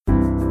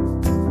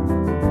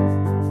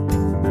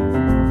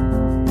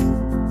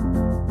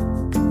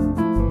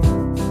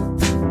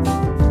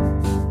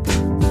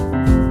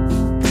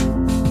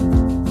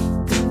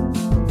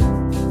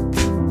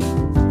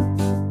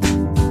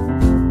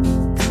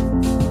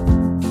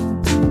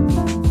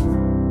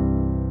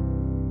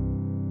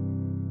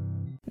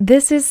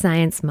This is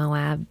Science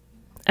Moab,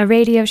 a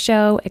radio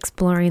show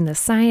exploring the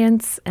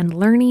science and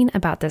learning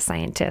about the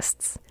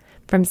scientists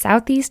from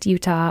Southeast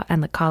Utah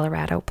and the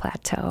Colorado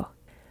Plateau.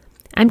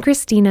 I'm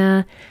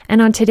Christina,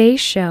 and on today's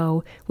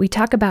show, we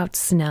talk about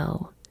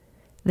snow,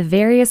 the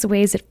various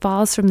ways it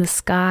falls from the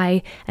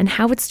sky, and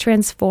how it's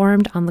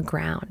transformed on the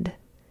ground.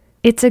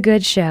 It's a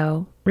good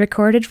show,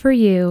 recorded for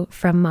you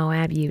from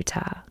Moab,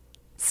 Utah.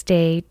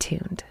 Stay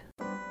tuned.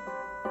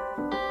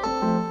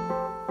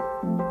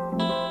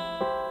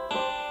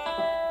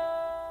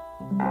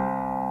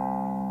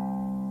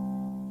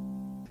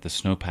 The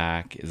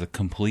snowpack is a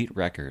complete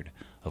record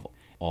of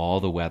all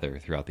the weather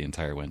throughout the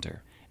entire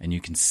winter, and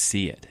you can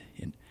see it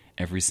in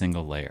every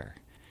single layer,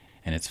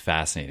 and it's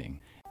fascinating.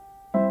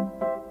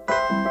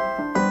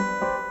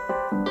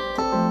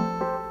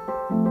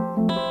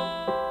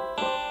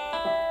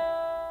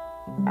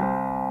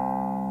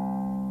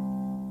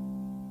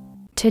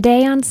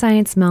 Today on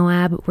Science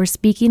Moab, we're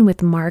speaking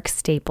with Mark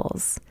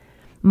Staples.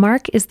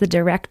 Mark is the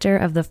director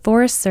of the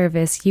Forest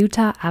Service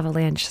Utah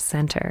Avalanche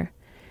Center.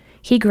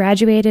 He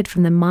graduated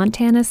from the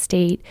Montana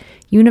State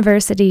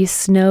University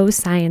Snow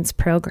Science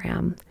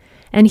Program,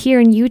 and here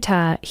in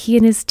Utah, he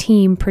and his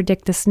team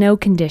predict the snow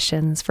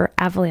conditions for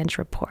avalanche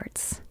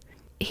reports.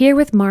 Here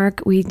with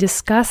Mark, we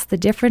discuss the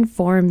different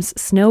forms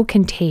snow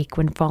can take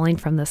when falling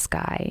from the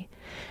sky,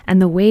 and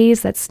the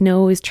ways that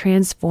snow is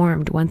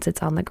transformed once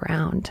it's on the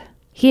ground.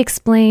 He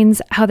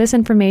explains how this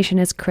information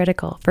is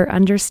critical for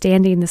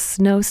understanding the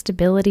snow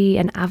stability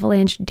and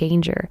avalanche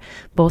danger,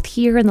 both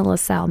here in the La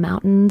Salle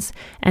Mountains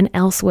and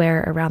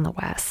elsewhere around the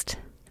West.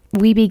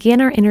 We begin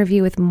our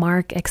interview with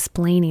Mark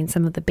explaining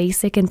some of the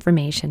basic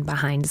information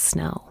behind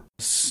snow.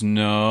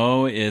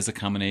 Snow is a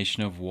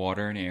combination of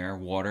water and air,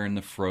 water in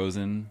the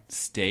frozen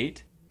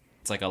state.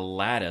 It's like a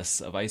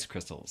lattice of ice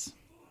crystals.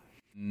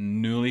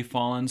 Newly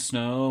fallen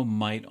snow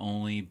might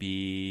only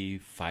be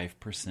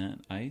 5%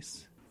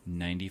 ice.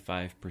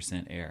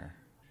 95% air.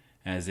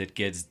 As it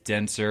gets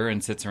denser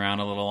and sits around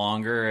a little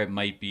longer, it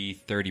might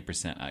be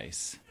 30%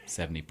 ice,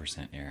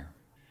 70% air.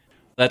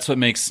 That's what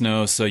makes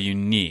snow so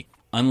unique.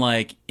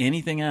 Unlike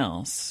anything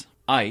else,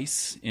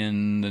 ice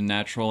in the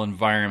natural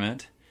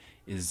environment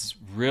is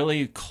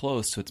really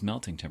close to its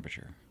melting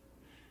temperature.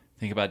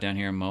 Think about down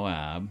here in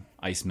Moab,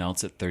 ice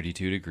melts at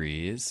 32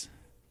 degrees.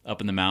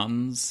 Up in the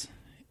mountains,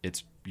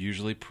 it's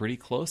usually pretty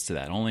close to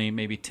that, only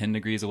maybe 10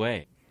 degrees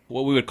away.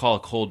 What we would call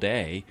a cold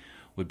day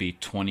would be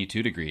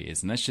 22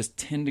 degrees, and that's just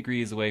 10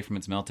 degrees away from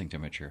its melting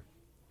temperature.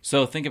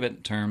 So think of it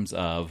in terms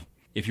of,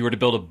 if you were to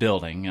build a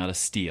building out of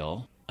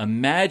steel,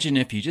 imagine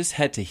if you just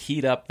had to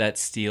heat up that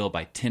steel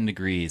by 10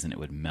 degrees and it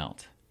would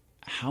melt.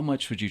 How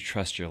much would you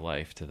trust your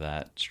life to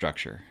that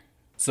structure?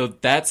 So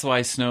that's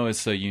why snow is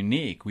so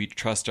unique. We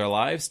trust our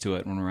lives to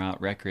it when we're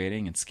out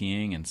recreating and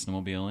skiing and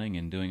snowmobiling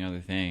and doing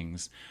other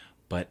things.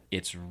 But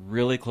it's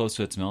really close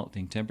to its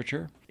melting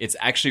temperature. It's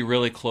actually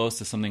really close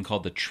to something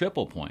called the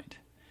triple point.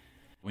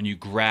 When you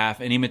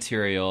graph any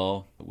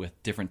material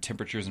with different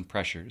temperatures and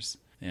pressures,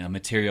 a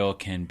material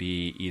can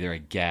be either a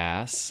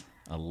gas,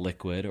 a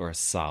liquid, or a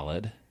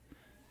solid.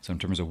 So in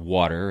terms of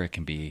water, it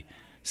can be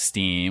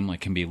steam,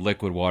 it can be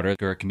liquid water,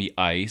 or it can be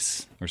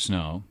ice or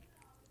snow.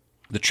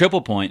 The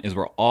triple point is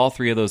where all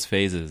three of those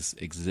phases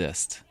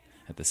exist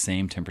at the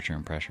same temperature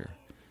and pressure.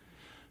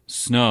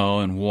 Snow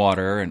and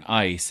water and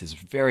ice is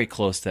very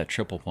close to that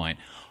triple point.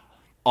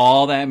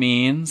 All that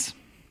means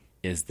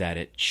is that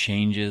it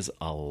changes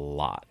a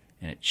lot.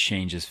 And it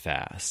changes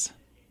fast.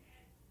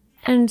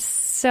 And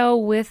so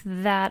with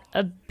that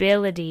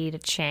ability to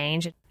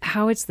change,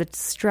 how is the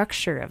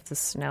structure of the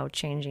snow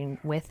changing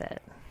with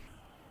it?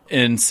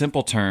 In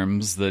simple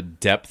terms, the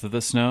depth of the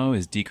snow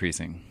is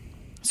decreasing.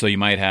 So you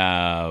might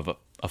have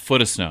a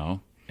foot of snow,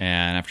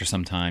 and after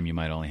some time you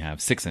might only have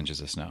 6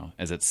 inches of snow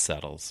as it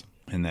settles,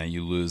 and then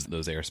you lose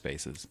those air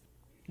spaces.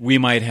 We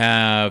might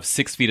have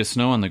 6 feet of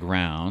snow on the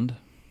ground,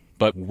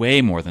 but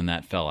way more than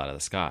that fell out of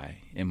the sky.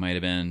 It might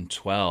have been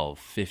 12,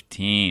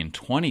 15,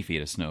 20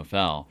 feet of snow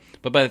fell.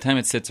 But by the time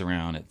it sits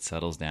around, it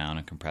settles down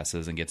and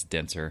compresses and gets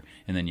denser,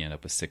 and then you end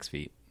up with 6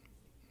 feet.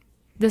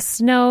 The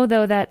snow,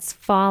 though, that's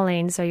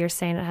falling, so you're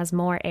saying it has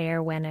more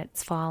air when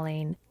it's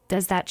falling.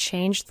 Does that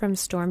change from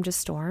storm to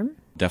storm?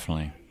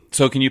 Definitely.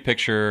 So can you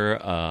picture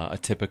a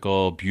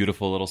typical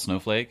beautiful little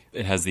snowflake?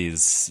 It has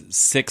these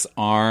 6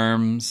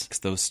 arms.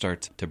 Those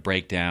start to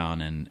break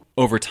down, and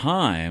over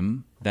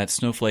time, that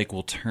snowflake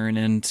will turn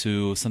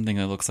into something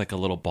that looks like a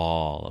little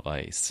ball of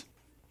ice.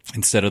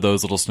 Instead of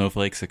those little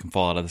snowflakes that can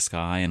fall out of the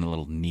sky in a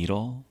little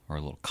needle or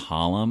a little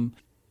column,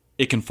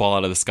 it can fall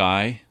out of the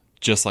sky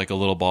just like a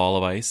little ball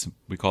of ice.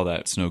 We call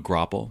that snow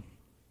graupel.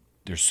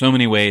 There's so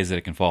many ways that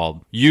it can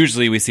fall.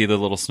 Usually we see the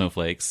little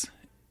snowflakes.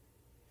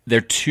 There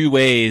are 2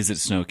 ways that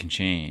snow can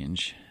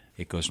change.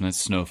 It goes from that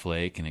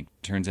snowflake and it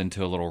turns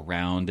into a little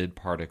rounded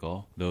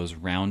particle. Those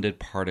rounded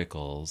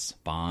particles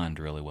bond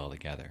really well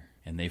together,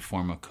 and they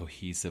form a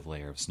cohesive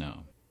layer of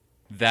snow.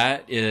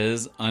 That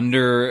is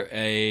under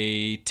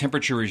a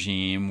temperature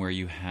regime where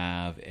you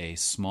have a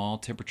small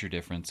temperature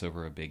difference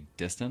over a big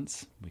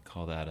distance. We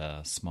call that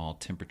a small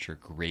temperature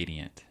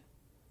gradient.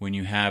 When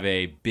you have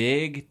a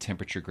big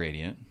temperature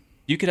gradient,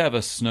 you could have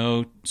a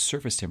snow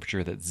surface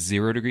temperature that's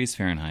 0 degrees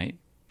Fahrenheit,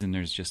 and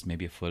there's just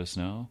maybe a foot of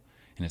snow,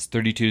 and it's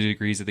 32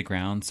 degrees at the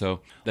ground.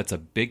 So that's a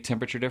big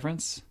temperature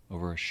difference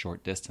over a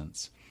short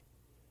distance.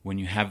 When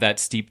you have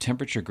that steep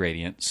temperature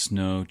gradient,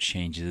 snow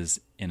changes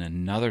in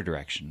another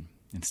direction.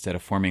 Instead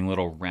of forming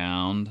little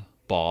round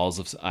balls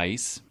of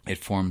ice, it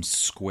forms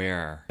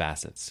square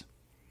facets.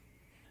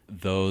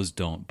 Those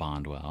don't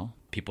bond well.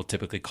 People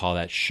typically call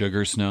that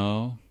sugar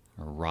snow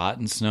or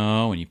rotten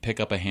snow. When you pick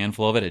up a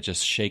handful of it, it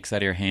just shakes out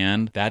of your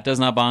hand. That does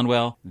not bond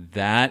well.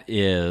 That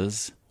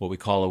is what we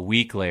call a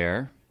weak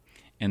layer.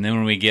 And then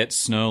when we get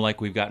snow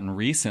like we've gotten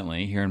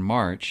recently here in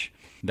March,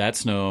 that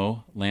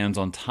snow lands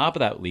on top of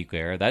that weak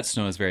layer. That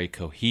snow is very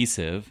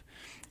cohesive.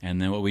 And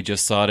then what we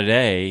just saw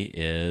today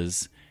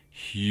is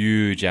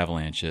huge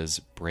avalanches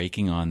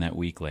breaking on that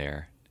weak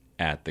layer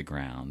at the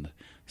ground.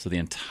 So the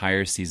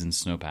entire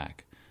season's snowpack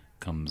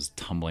comes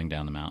tumbling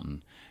down the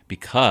mountain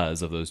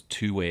because of those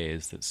two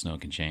ways that snow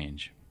can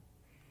change.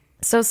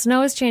 So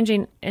snow is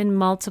changing in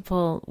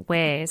multiple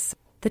ways.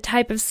 The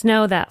type of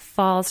snow that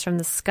falls from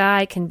the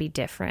sky can be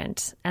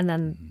different, and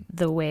then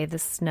the way the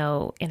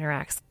snow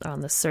interacts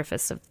on the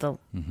surface of the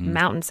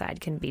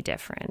mountainside can be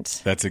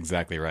different. That's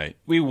exactly right.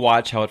 We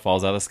watch how it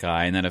falls out of the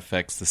sky, and that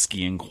affects the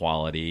skiing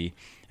quality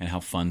and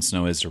how fun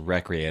snow is to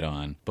recreate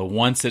on. But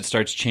once it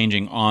starts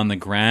changing on the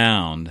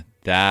ground,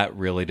 that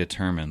really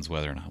determines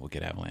whether or not we'll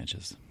get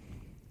avalanches.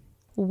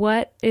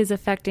 What is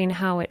affecting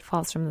how it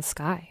falls from the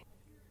sky?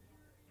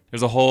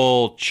 There's a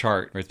whole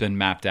chart where it's been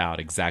mapped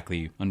out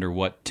exactly under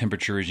what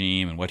temperature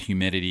regime and what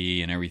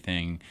humidity and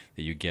everything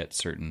that you get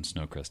certain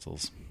snow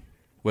crystals.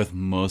 With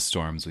most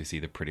storms, we see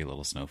the pretty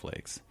little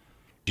snowflakes.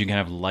 You can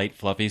have light,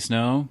 fluffy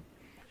snow,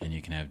 and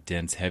you can have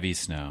dense, heavy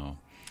snow.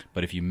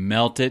 But if you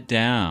melt it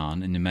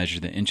down and you measure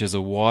the inches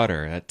of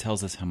water, that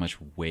tells us how much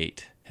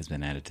weight has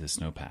been added to the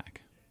snowpack.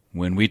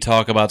 When we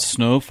talk about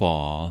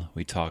snowfall,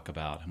 we talk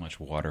about how much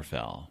water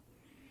fell.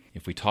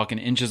 If we talk in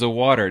inches of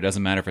water, it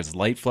doesn't matter if it's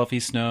light, fluffy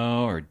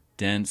snow or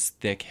dense,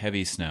 thick,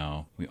 heavy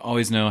snow. We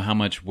always know how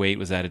much weight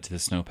was added to the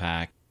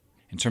snowpack.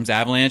 In terms of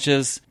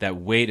avalanches, that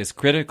weight is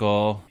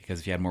critical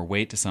because if you add more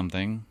weight to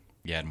something,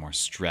 you add more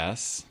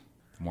stress.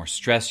 The more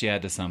stress you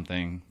add to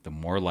something, the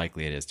more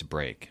likely it is to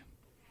break.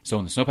 So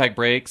when the snowpack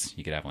breaks,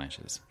 you get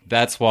avalanches.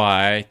 That's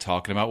why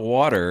talking about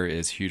water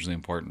is hugely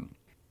important.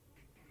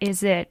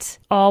 Is it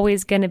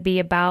always going to be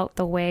about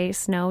the way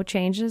snow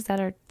changes that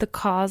are the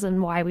cause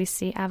and why we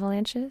see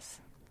avalanches?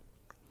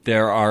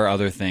 There are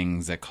other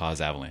things that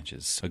cause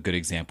avalanches. A good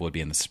example would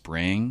be in the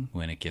spring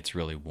when it gets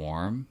really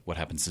warm. What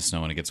happens to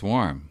snow when it gets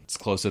warm? It's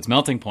close to its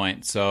melting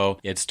point, so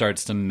it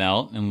starts to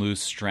melt and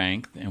lose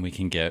strength, and we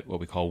can get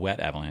what we call wet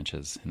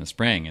avalanches in the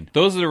spring. And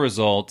those are the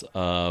result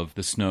of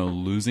the snow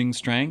losing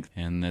strength,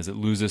 and as it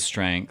loses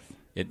strength,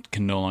 it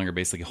can no longer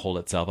basically hold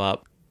itself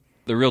up.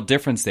 The real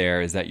difference there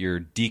is that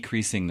you're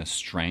decreasing the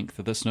strength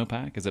of the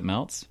snowpack as it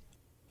melts.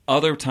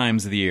 Other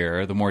times of the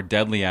year, the more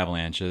deadly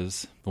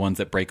avalanches, the ones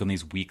that break on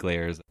these weak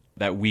layers,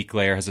 that weak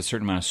layer has a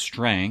certain amount of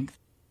strength.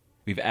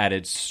 We've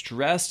added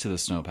stress to the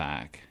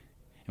snowpack,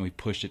 and we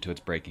pushed it to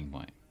its breaking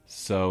point.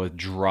 So with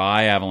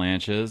dry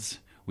avalanches,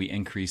 we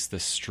increase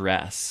the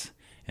stress,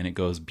 and it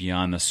goes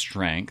beyond the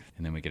strength,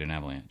 and then we get an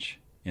avalanche.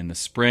 In the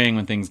spring,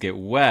 when things get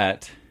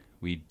wet,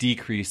 we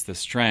decrease the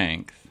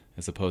strength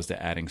as opposed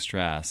to adding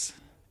stress,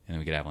 and then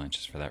we get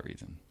avalanches for that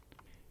reason.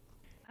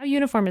 How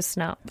uniform is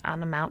snow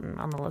on a mountain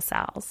on the La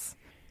Salles?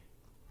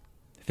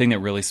 The thing that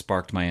really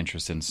sparked my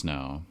interest in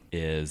snow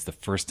is the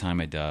first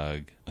time I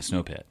dug a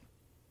snow pit.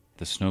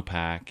 The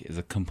snowpack is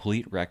a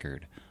complete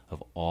record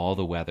of all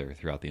the weather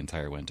throughout the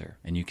entire winter,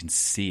 and you can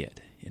see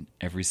it in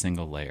every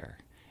single layer,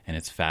 and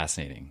it's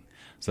fascinating.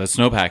 So that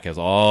snowpack has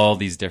all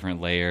these different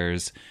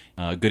layers.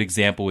 A good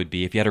example would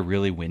be if you had a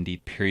really windy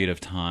period of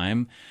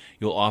time,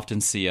 you'll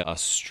often see a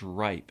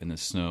stripe in the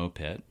snow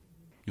pit.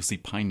 You'll see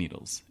pine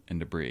needles and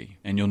debris,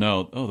 and you'll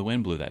know, oh, the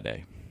wind blew that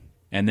day.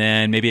 And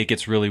then maybe it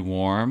gets really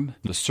warm.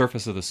 The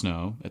surface of the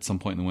snow at some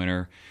point in the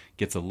winter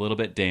gets a little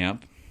bit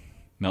damp,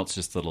 melts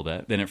just a little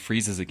bit. Then it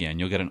freezes again.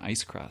 You'll get an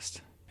ice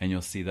crust, and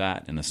you'll see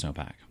that in the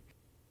snowpack.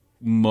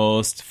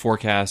 Most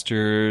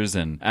forecasters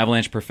and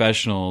avalanche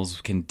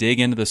professionals can dig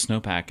into the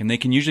snowpack, and they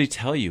can usually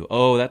tell you,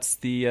 oh, that's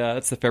the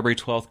February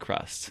 12th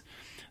crust.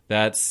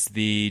 That's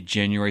the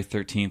January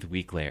 13th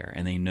weak layer,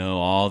 and they know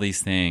all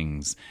these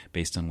things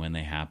based on when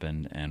they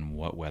happened and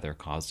what weather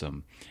caused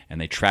them.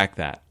 And they track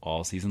that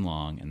all season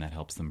long, and that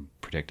helps them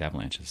predict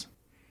avalanches.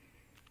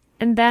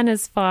 And then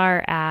as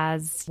far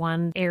as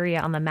one area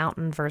on the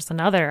mountain versus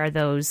another, are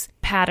those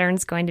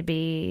patterns going to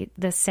be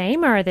the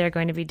same, or are there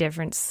going to be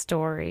different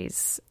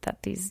stories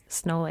that these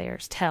snow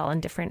layers tell in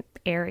different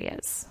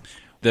areas?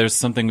 There's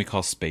something we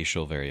call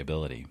spatial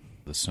variability.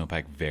 The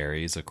snowpack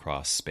varies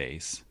across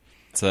space.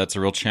 So that's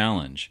a real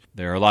challenge.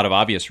 There are a lot of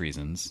obvious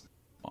reasons.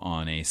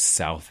 On a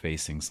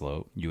south-facing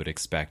slope, you would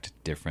expect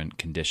different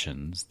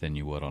conditions than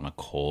you would on a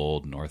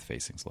cold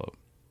north-facing slope.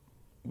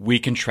 We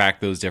can track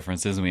those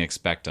differences and we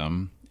expect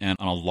them. And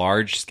on a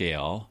large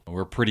scale,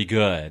 we're pretty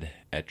good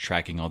at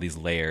tracking all these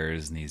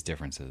layers and these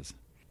differences.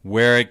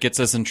 Where it gets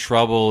us in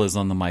trouble is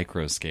on the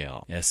micro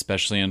scale,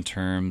 especially in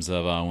terms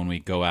of when we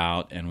go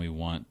out and we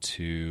want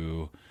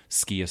to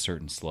ski a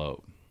certain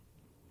slope.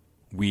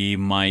 We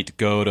might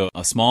go to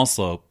a small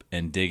slope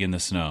and dig in the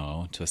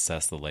snow to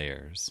assess the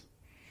layers.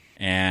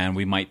 And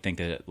we might think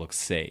that it looks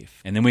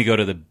safe. And then we go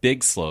to the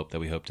big slope that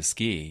we hope to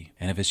ski.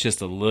 And if it's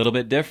just a little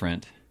bit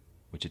different,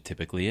 which it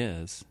typically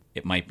is,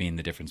 it might mean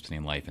the difference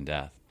between life and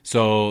death.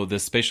 So the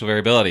spatial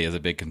variability is a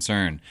big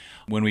concern.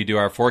 When we do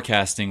our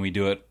forecasting, we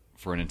do it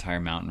for an entire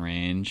mountain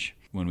range.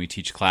 When we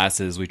teach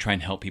classes, we try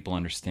and help people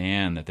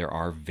understand that there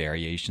are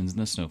variations in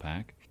the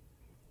snowpack.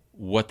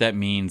 What that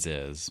means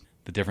is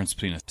the difference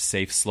between a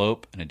safe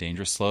slope and a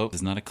dangerous slope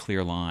is not a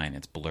clear line,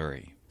 it's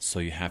blurry. So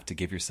you have to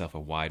give yourself a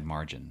wide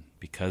margin.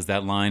 Because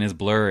that line is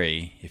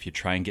blurry, if you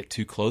try and get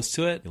too close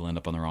to it, you'll end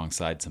up on the wrong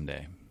side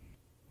someday.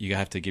 You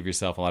have to give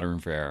yourself a lot of room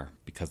for error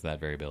because of that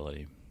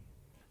variability.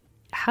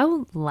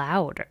 How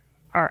loud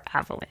are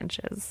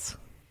avalanches?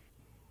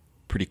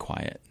 Pretty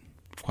quiet.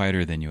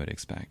 Quieter than you would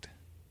expect.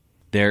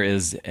 There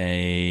is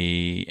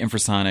a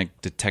infrasonic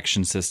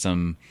detection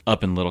system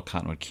up in Little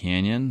Cottonwood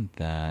Canyon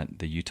that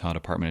the Utah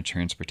Department of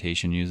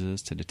Transportation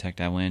uses to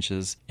detect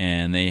avalanches,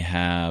 and they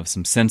have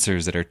some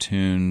sensors that are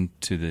tuned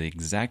to the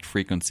exact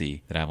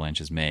frequency that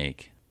avalanches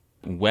make.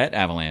 Wet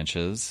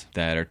avalanches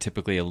that are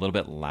typically a little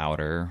bit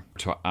louder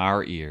to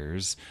our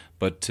ears,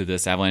 but to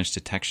this avalanche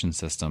detection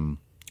system,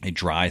 a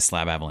dry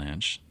slab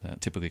avalanche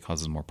that typically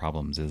causes more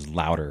problems is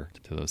louder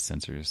to those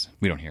sensors.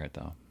 We don't hear it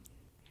though.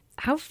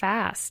 How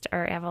fast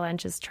are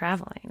avalanches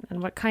traveling,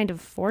 and what kind of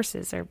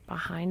forces are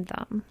behind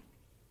them?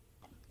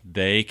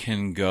 They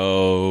can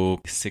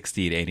go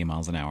 60 to 80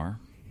 miles an hour.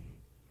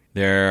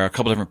 There are a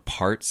couple different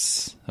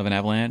parts of an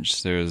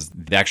avalanche. There's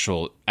the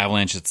actual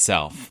avalanche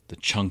itself, the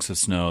chunks of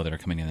snow that are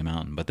coming down the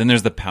mountain. But then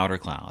there's the powder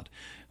cloud,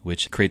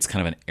 which creates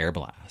kind of an air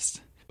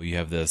blast. You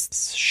have this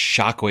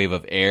shockwave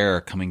of air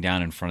coming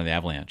down in front of the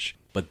avalanche.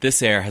 But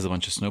this air has a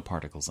bunch of snow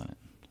particles in it,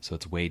 so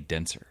it's way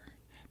denser.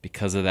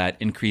 Because of that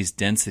increased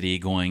density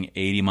going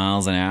 80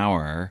 miles an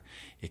hour,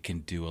 it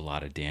can do a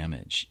lot of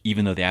damage.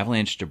 Even though the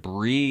avalanche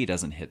debris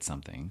doesn't hit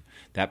something,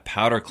 that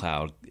powder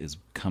cloud is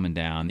coming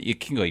down.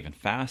 It can go even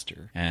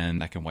faster, and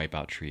that can wipe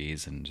out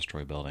trees and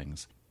destroy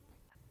buildings.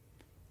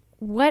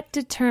 What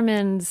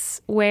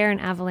determines where an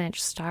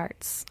avalanche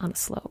starts on a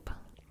slope?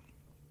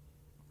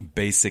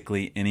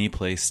 Basically, any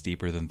place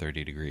steeper than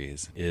 30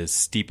 degrees is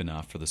steep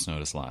enough for the snow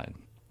to slide.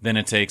 Then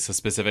it takes a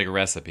specific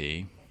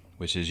recipe,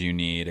 which is you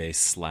need a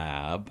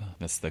slab.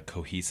 That's the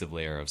cohesive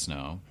layer of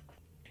snow.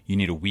 You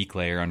need a weak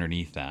layer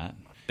underneath that.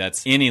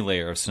 That's any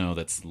layer of snow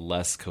that's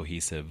less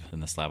cohesive than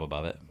the slab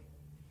above it.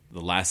 The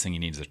last thing you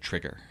need is a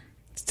trigger.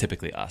 It's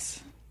typically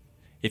us.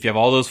 If you have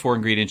all those four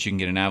ingredients, you can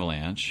get an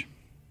avalanche.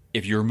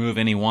 If you remove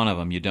any one of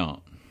them, you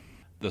don't.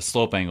 The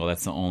slope angle,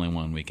 that's the only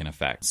one we can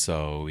affect.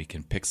 So we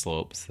can pick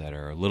slopes that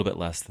are a little bit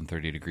less than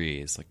 30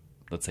 degrees, like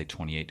let's say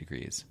 28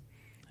 degrees,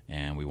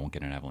 and we won't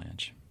get an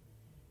avalanche.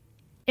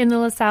 In the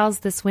La Salles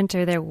this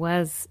winter, there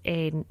was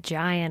a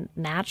giant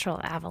natural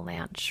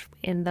avalanche.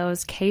 In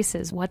those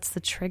cases, what's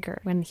the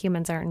trigger when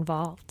humans are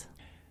involved?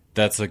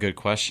 That's a good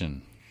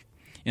question.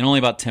 In only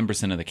about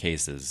 10% of the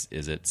cases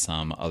is it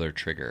some other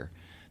trigger.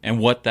 And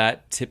what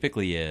that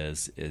typically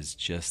is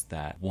just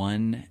that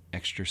one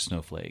extra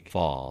snowflake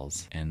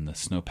falls and the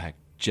snowpack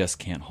just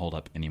can't hold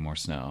up any more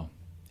snow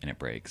and it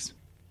breaks.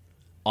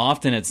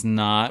 Often it's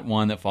not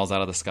one that falls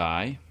out of the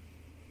sky.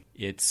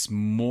 It's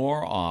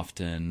more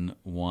often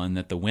one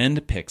that the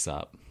wind picks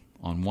up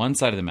on one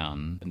side of the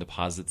mountain and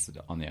deposits it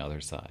on the other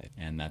side,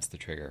 and that's the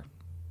trigger.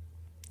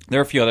 There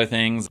are a few other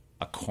things.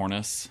 A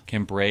cornice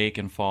can break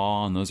and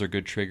fall, and those are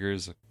good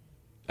triggers.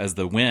 As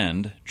the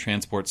wind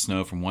transports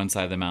snow from one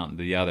side of the mountain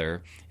to the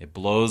other, it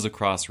blows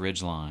across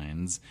ridge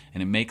lines,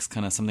 and it makes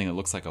kind of something that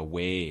looks like a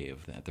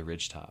wave at the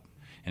ridgetop.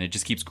 And it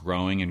just keeps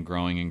growing and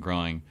growing and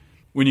growing.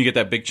 When you get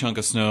that big chunk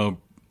of snow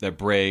that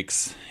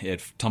breaks,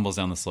 it tumbles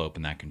down the slope,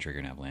 and that can trigger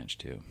an avalanche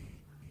too.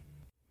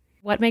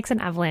 What makes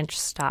an avalanche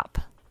stop?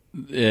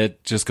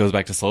 It just goes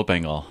back to slope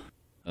angle.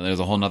 There's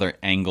a whole other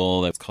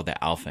angle that's called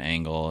the alpha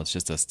angle. It's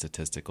just a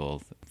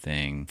statistical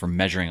thing for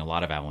measuring a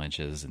lot of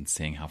avalanches and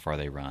seeing how far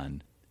they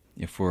run.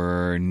 If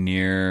we're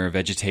near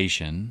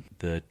vegetation,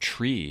 the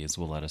trees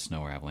will let us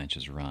know where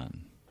avalanches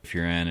run. If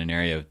you're in an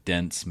area of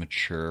dense,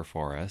 mature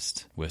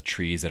forest with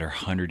trees that are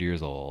 100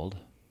 years old,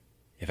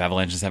 if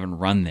avalanches haven't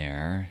run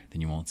there,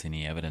 then you won't see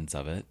any evidence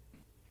of it.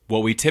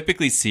 What we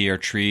typically see are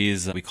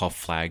trees that we call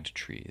flagged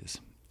trees.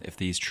 If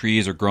these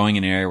trees are growing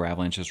in an area where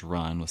avalanches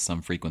run with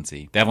some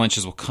frequency, the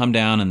avalanches will come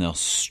down and they'll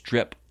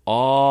strip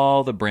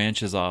all the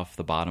branches off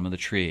the bottom of the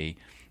tree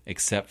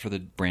except for the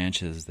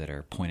branches that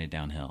are pointed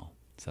downhill.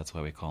 So that's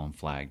why we call them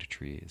flagged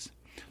trees.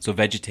 So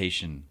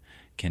vegetation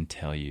can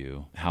tell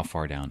you how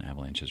far down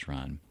avalanches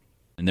run.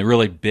 In the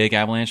really big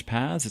avalanche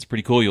paths, it's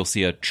pretty cool. You'll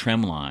see a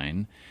trim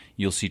line.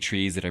 You'll see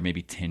trees that are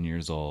maybe 10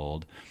 years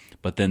old.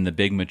 But then the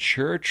big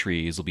mature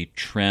trees will be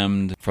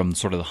trimmed from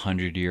sort of the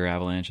 100-year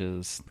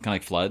avalanches. Kind of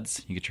like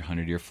floods. You get your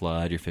 100-year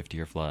flood, your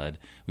 50-year flood.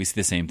 We see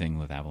the same thing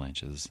with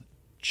avalanches.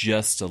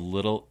 Just a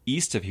little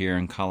east of here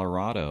in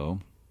Colorado,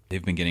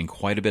 They've been getting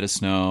quite a bit of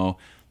snow.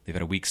 They've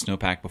had a weak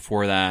snowpack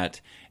before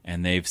that,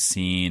 and they've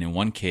seen, in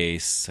one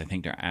case, I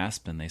think near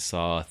Aspen, they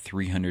saw a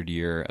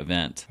 300-year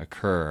event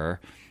occur.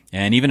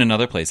 And even in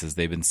other places,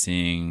 they've been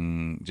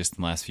seeing, just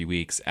in the last few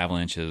weeks,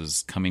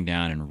 avalanches coming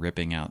down and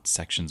ripping out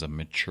sections of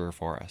mature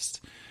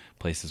forest,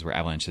 places where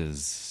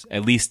avalanches,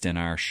 at least in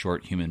our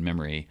short human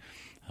memory,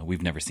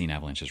 we've never seen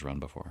avalanches run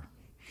before.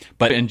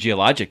 But in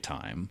geologic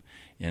time,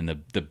 in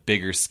the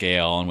bigger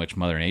scale on which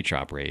Mother Nature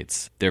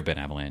operates, there have been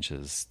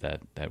avalanches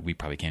that we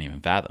probably can't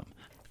even fathom.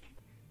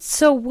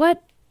 So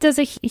what does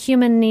a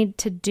human need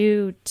to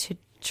do to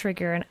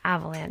trigger an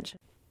avalanche?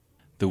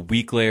 The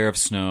weak layer of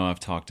snow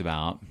I've talked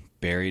about,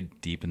 buried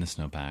deep in the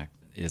snowpack,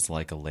 is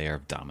like a layer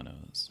of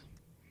dominoes.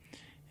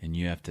 And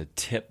you have to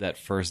tip that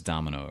first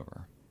domino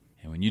over.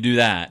 And when you do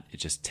that, it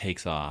just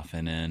takes off.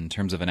 And in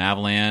terms of an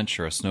avalanche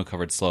or a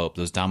snow-covered slope,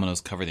 those dominoes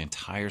cover the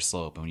entire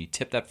slope. And when you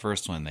tip that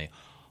first one, they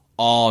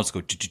all just go,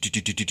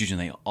 and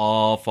they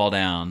all fall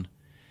down.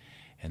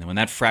 And then when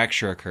that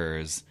fracture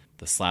occurs,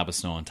 the slab of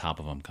snow on top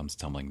of them comes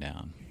tumbling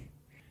down.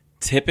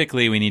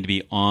 Typically, we need to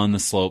be on the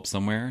slope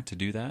somewhere to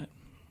do that.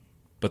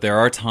 But there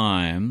are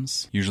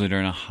times, usually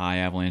during a high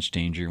avalanche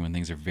danger, when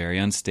things are very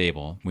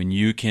unstable, when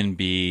you can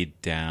be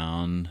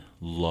down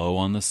low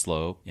on the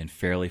slope in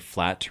fairly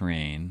flat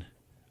terrain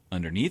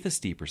underneath a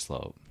steeper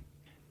slope,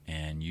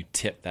 and you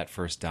tip that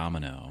first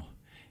domino,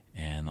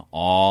 and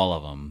all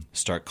of them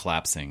start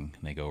collapsing.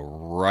 They go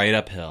right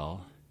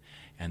uphill,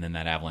 and then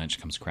that avalanche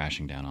comes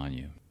crashing down on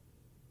you.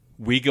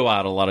 We go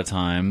out a lot of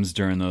times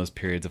during those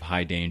periods of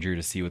high danger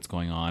to see what's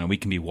going on, and we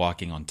can be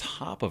walking on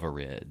top of a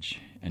ridge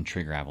and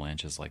trigger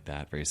avalanches like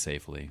that very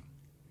safely.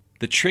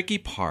 The tricky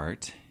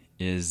part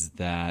is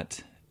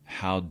that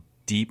how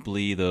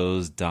deeply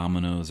those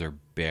dominoes are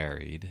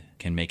buried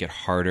can make it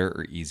harder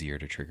or easier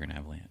to trigger an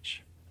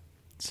avalanche.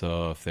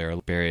 So if they're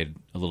buried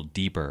a little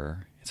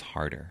deeper, it's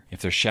harder.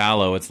 If they're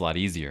shallow, it's a lot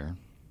easier.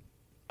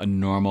 A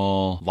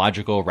normal,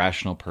 logical,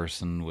 rational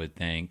person would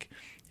think,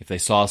 if they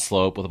saw a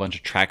slope with a bunch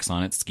of tracks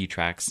on it, ski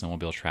tracks,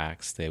 snowmobile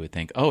tracks, they would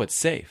think, oh, it's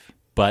safe.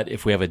 But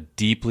if we have a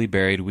deeply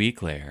buried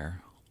weak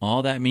layer,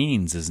 all that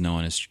means is no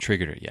one has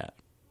triggered it yet.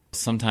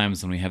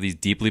 Sometimes when we have these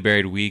deeply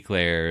buried weak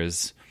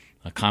layers,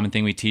 a common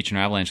thing we teach in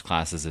our avalanche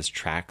classes is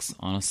tracks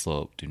on a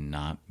slope do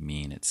not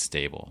mean it's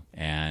stable.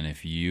 And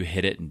if you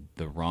hit it in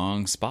the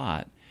wrong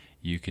spot,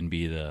 you can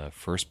be the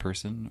first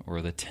person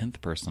or the 10th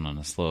person on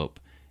a slope,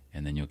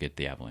 and then you'll get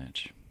the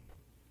avalanche.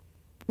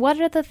 What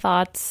are the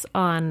thoughts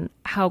on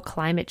how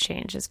climate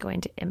change is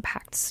going to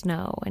impact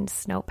snow and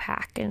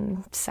snowpack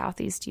in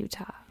southeast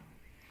Utah?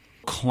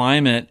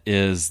 Climate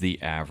is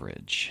the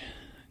average.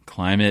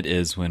 Climate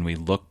is when we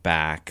look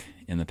back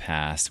in the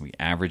past, we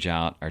average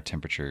out our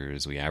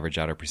temperatures, we average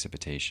out our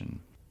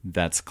precipitation.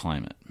 That's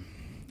climate.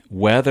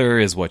 Weather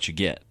is what you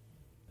get.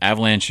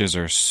 Avalanches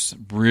are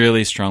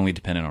really strongly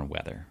dependent on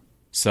weather.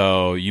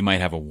 So you might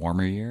have a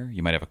warmer year,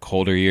 you might have a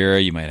colder year,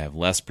 you might have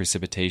less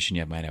precipitation,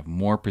 you might have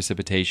more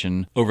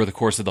precipitation over the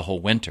course of the whole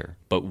winter.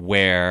 But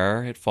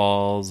where it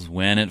falls,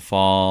 when it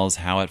falls,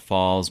 how it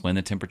falls, when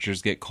the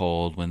temperatures get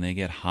cold, when they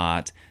get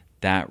hot,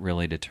 that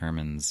really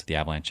determines the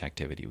avalanche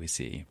activity we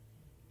see.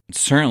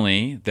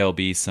 Certainly, there'll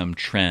be some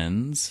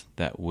trends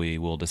that we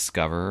will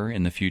discover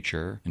in the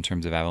future in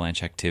terms of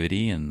avalanche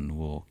activity, and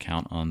we'll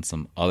count on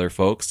some other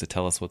folks to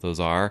tell us what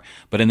those are.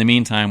 But in the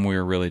meantime,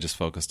 we're really just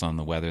focused on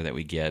the weather that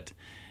we get.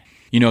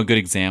 You know, a good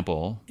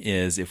example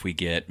is if we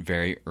get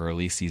very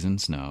early season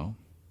snow.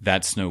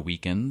 That snow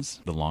weakens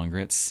the longer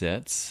it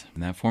sits,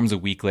 and that forms a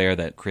weak layer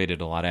that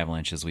created a lot of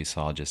avalanches we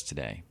saw just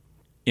today.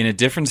 In a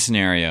different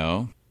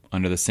scenario,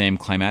 under the same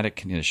climatic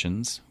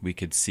conditions, we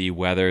could see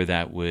weather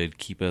that would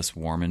keep us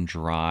warm and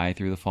dry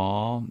through the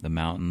fall. The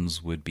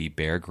mountains would be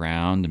bare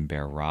ground and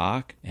bare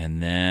rock.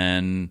 And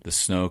then the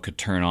snow could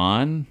turn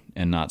on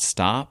and not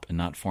stop and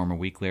not form a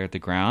weak layer at the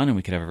ground. And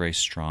we could have a very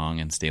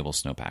strong and stable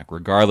snowpack,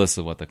 regardless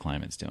of what the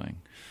climate's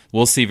doing.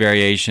 We'll see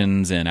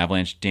variations in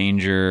avalanche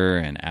danger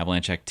and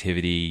avalanche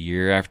activity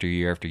year after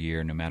year after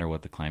year, no matter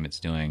what the climate's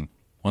doing.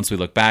 Once we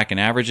look back and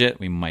average it,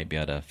 we might be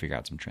able to figure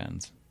out some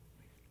trends.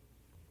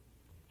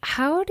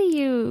 How do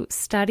you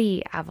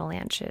study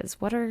avalanches?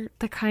 What are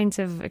the kinds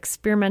of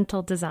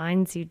experimental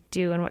designs you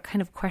do, and what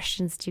kind of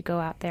questions do you go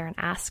out there and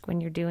ask when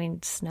you're doing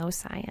snow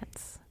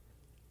science?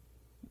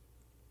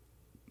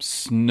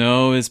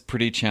 Snow is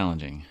pretty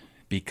challenging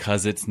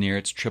because it's near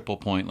its triple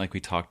point like we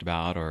talked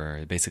about,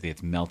 or basically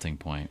its melting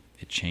point.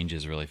 It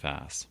changes really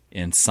fast.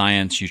 In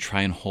science, you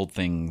try and hold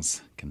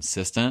things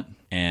consistent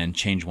and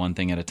change one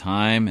thing at a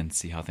time and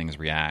see how things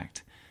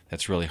react.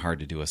 That's really hard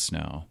to do with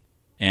snow.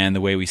 And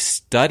the way we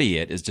study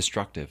it is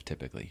destructive,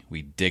 typically.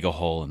 We dig a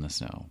hole in the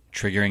snow.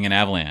 Triggering an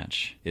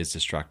avalanche is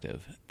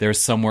destructive. There's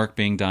some work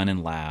being done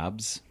in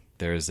labs.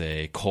 There's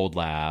a cold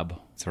lab,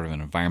 sort of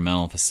an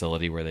environmental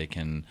facility where they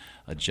can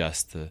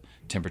adjust the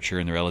temperature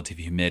and the relative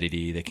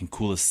humidity. They can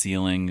cool the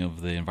ceiling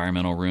of the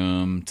environmental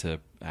room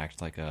to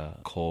act like a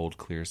cold,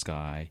 clear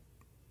sky.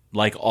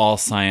 Like all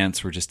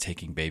science, we're just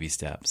taking baby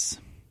steps.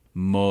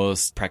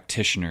 Most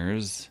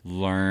practitioners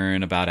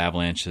learn about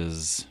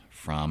avalanches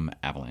from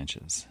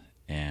avalanches.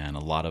 And a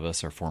lot of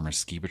us are former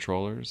ski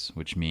patrollers,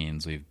 which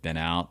means we've been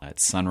out at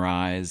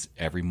sunrise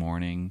every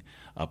morning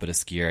up at a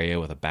ski area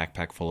with a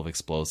backpack full of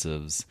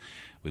explosives.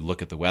 We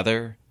look at the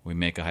weather, we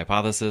make a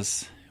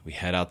hypothesis, we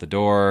head out the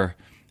door,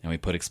 and we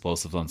put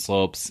explosives on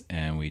slopes,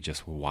 and we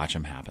just watch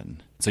them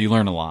happen. So you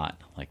learn a lot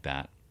like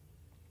that.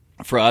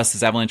 For us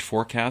as avalanche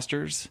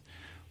forecasters,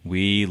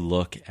 we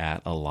look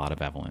at a lot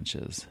of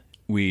avalanches.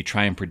 We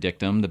try and predict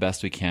them the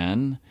best we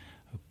can,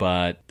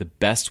 but the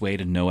best way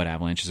to know what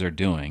avalanches are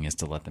doing is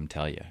to let them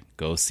tell you.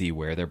 Go see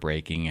where they're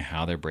breaking,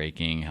 how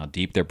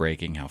deep they're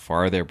breaking, how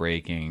far they're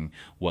breaking,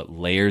 what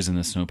layers in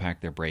the snowpack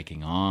they're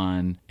breaking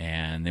on,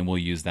 and then we'll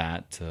use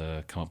that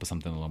to come up with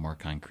something a little more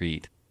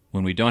concrete.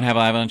 When we don't have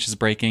avalanches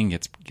breaking,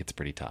 it gets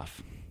pretty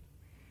tough.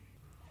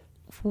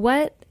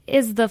 What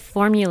is the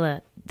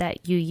formula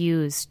that you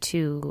use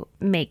to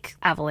make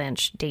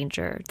avalanche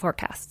danger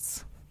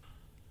forecasts?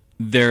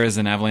 There is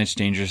an avalanche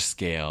danger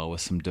scale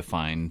with some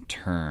defined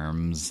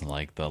terms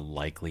like the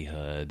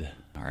likelihood.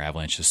 Our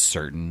avalanche is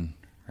certain,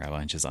 our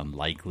avalanche is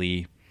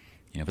unlikely.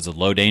 If it's a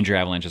low danger,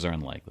 avalanches are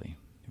unlikely.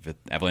 If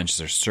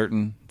avalanches are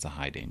certain, it's a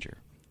high danger.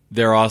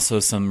 There are also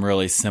some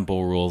really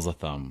simple rules of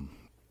thumb.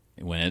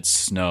 When it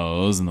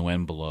snows and the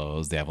wind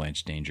blows, the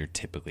avalanche danger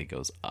typically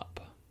goes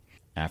up.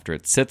 After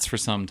it sits for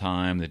some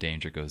time, the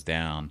danger goes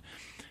down.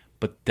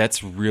 But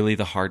that's really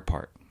the hard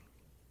part.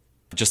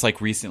 Just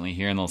like recently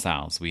here in Los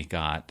Al's, we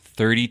got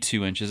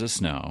 32 inches of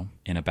snow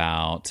in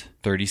about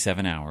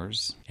 37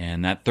 hours.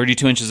 And that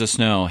 32 inches of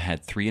snow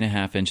had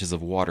 3.5 inches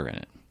of water in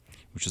it,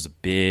 which was a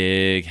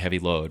big, heavy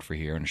load for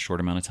here in a short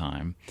amount of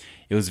time.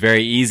 It was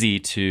very easy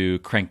to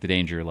crank the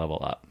danger level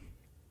up.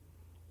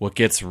 What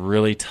gets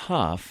really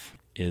tough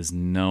is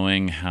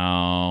knowing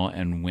how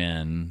and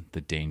when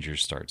the danger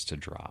starts to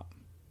drop.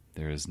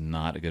 There is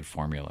not a good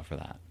formula for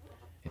that.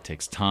 It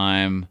takes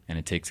time and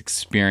it takes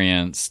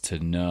experience to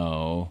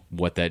know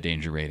what that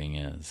danger rating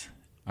is.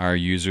 Our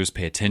users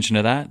pay attention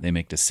to that. They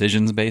make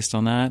decisions based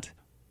on that.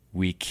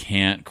 We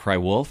can't cry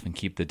wolf and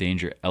keep the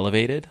danger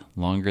elevated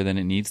longer than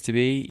it needs to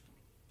be.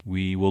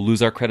 We will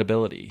lose our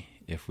credibility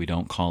if we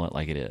don't call it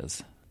like it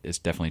is. It's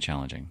definitely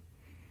challenging.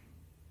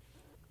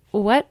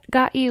 What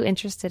got you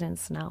interested in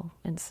snow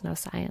and snow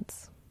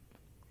science?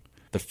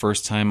 The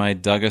first time I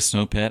dug a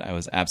snow pit, I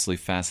was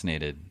absolutely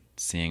fascinated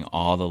seeing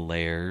all the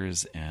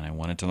layers, and I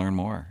wanted to learn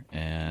more,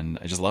 and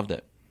I just loved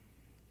it.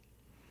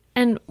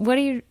 And what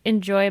do you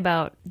enjoy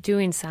about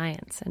doing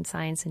science and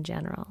science in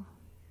general?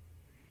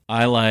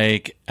 I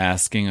like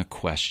asking a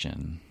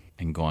question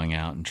and going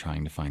out and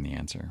trying to find the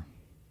answer.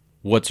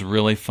 What's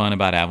really fun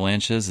about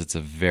avalanches, it's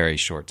a very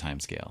short time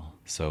scale.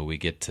 So we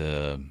get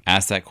to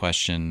ask that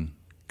question,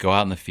 go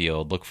out in the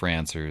field, look for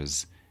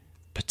answers,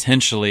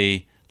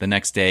 potentially the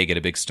next day get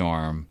a big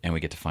storm, and we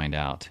get to find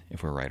out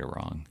if we're right or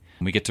wrong.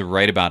 And we get to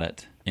write about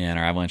it in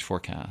our avalanche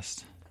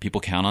forecast.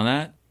 People count on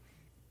that.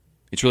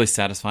 It's really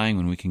satisfying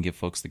when we can give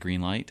folks the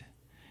green light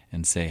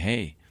and say,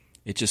 hey,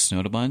 it just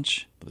snowed a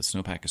bunch, but the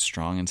snowpack is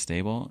strong and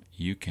stable.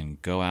 You can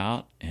go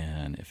out,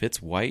 and if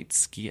it's white,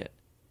 ski it.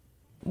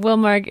 Well,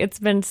 Mark, it's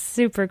been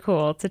super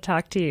cool to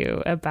talk to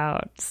you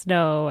about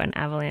snow and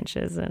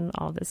avalanches and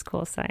all this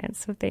cool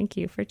science. So thank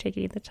you for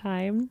taking the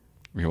time.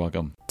 You're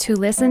welcome. To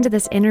listen to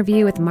this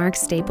interview with Mark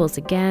Staples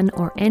again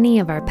or any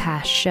of our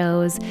past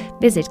shows,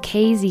 visit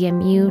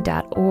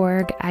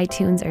kzmu.org,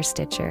 iTunes, or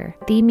Stitcher.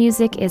 Theme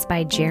music is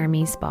by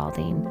Jeremy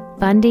Spalding.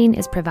 Funding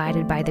is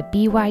provided by the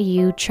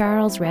BYU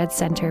Charles Redd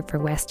Center for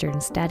Western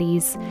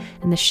Studies,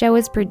 and the show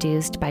is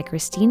produced by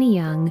Christina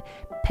Young,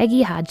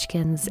 Peggy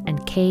Hodgkins, and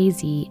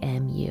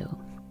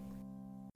KZMU.